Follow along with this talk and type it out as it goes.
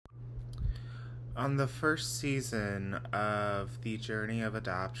On the first season of The Journey of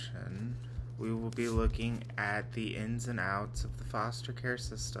Adoption, we will be looking at the ins and outs of the foster care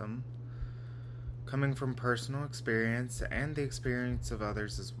system, coming from personal experience and the experience of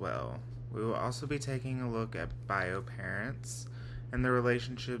others as well. We will also be taking a look at bio parents and the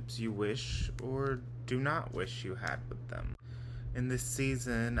relationships you wish or do not wish you had with them. In this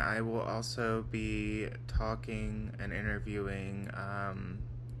season, I will also be talking and interviewing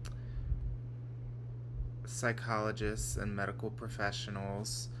psychologists and medical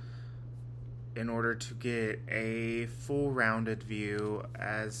professionals in order to get a full rounded view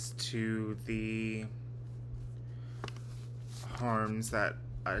as to the harms that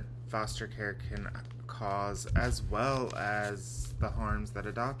foster care can cause, as well as the harms that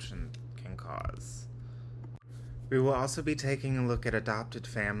adoption can cause. We will also be taking a look at adopted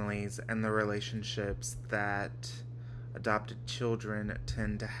families and the relationships that adopted children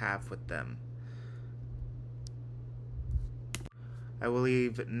tend to have with them. I will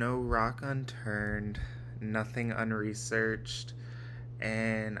leave no rock unturned, nothing unresearched,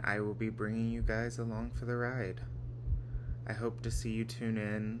 and I will be bringing you guys along for the ride. I hope to see you tune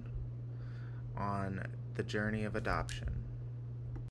in on the journey of adoption.